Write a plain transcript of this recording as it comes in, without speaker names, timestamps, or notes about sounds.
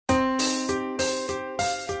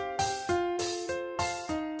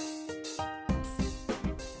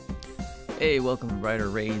Hey, welcome to Writer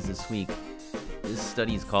Rays this week. This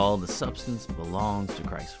study is called The Substance Belongs to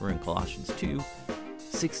Christ. We're in Colossians 2,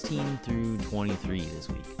 16 through 23 this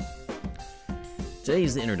week.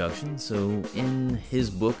 Today's the introduction. So in his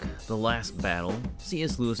book, The Last Battle,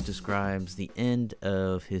 C.S. Lewis describes the end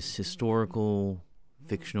of his historical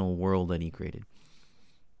fictional world that he created.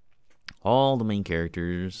 All the main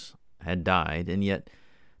characters had died, and yet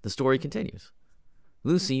the story continues.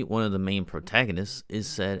 Lucy, one of the main protagonists,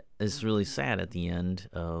 is really sad at the end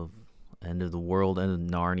of the world, end of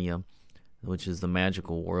Narnia, which is the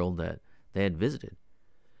magical world that they had visited.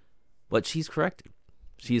 But she's corrected.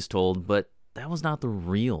 She is told, but that was not the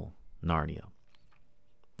real Narnia.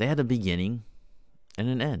 They had a beginning and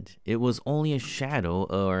an end. It was only a shadow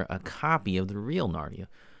or a copy of the real Narnia,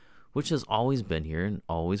 which has always been here and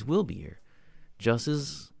always will be here. Just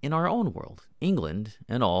as in our own world, England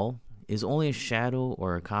and all is only a shadow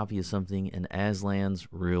or a copy of something in Aslan's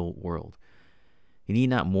real world. You need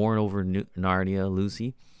not mourn over Narnia,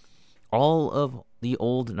 Lucy. All of the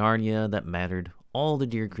old Narnia that mattered, all the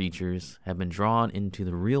dear creatures, have been drawn into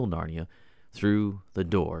the real Narnia through the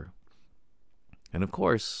door. And of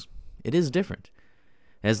course, it is different.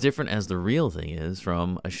 As different as the real thing is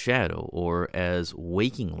from a shadow, or as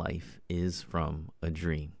waking life is from a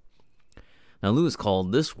dream. Now, Lewis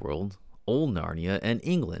called this world, old Narnia, and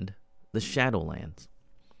England, the Shadowlands.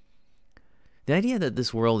 The idea that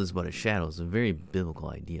this world is but a shadow is a very biblical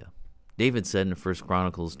idea. David said in 1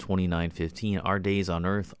 Chronicles 29:15, "Our days on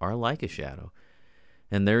earth are like a shadow,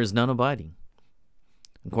 and there is none abiding."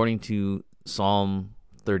 According to Psalm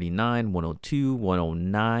 39, 102,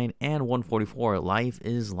 109, and 144, life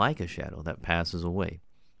is like a shadow that passes away.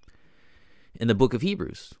 In the book of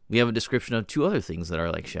Hebrews, we have a description of two other things that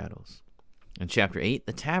are like shadows. In chapter 8,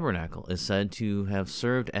 the tabernacle is said to have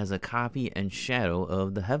served as a copy and shadow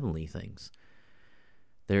of the heavenly things.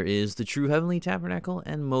 There is the true heavenly tabernacle,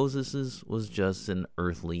 and Moses's was just an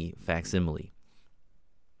earthly facsimile.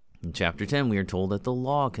 In chapter 10, we are told that the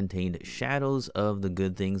law contained shadows of the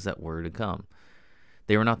good things that were to come.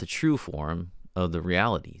 They were not the true form of the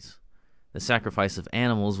realities. The sacrifice of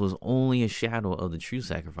animals was only a shadow of the true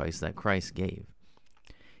sacrifice that Christ gave.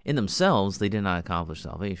 In themselves, they did not accomplish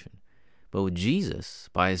salvation. But with Jesus,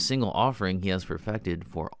 by a single offering, he has perfected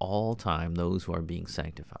for all time those who are being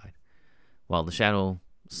sanctified. While the shadow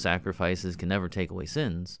sacrifices can never take away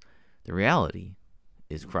sins, the reality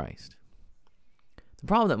is Christ. The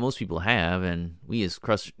problem that most people have, and we as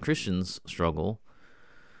Christians struggle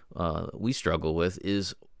with,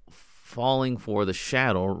 is falling for the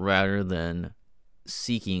shadow rather than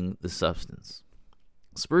seeking the substance.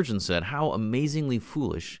 Spurgeon said, "How amazingly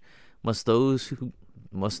foolish must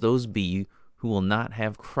those be who will not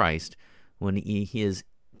have Christ when he is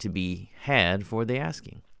to be had for the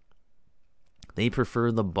asking. They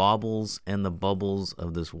prefer the baubles and the bubbles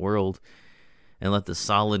of this world and let the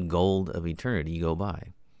solid gold of eternity go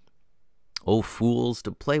by. O fools,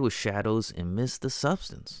 to play with shadows and miss the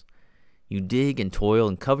substance. You dig and toil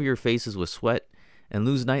and cover your faces with sweat and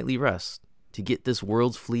lose nightly rest to get this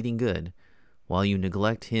world's fleeting good, while you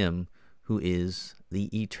neglect him who is the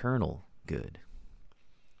eternal good."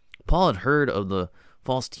 Paul had heard of the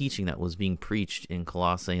false teaching that was being preached in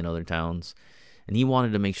Colossae and other towns, and he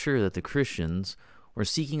wanted to make sure that the Christians were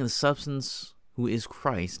seeking the substance who is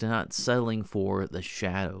Christ and not settling for the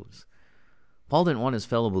shadows. Paul didn't want his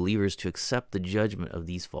fellow believers to accept the judgment of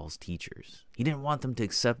these false teachers. He didn't want them to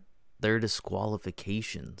accept their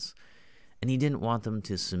disqualifications, and he didn't want them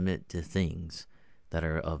to submit to things that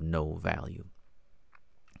are of no value.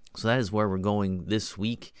 So that is where we're going this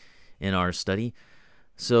week in our study.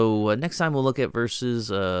 So next time we'll look at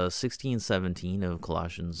verses 16 and 17 of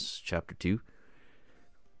Colossians chapter 2.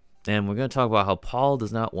 And we're going to talk about how Paul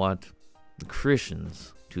does not want the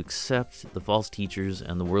Christians to accept the false teachers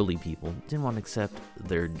and the worldly people. He didn't want to accept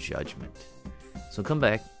their judgment. So come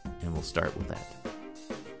back and we'll start with that.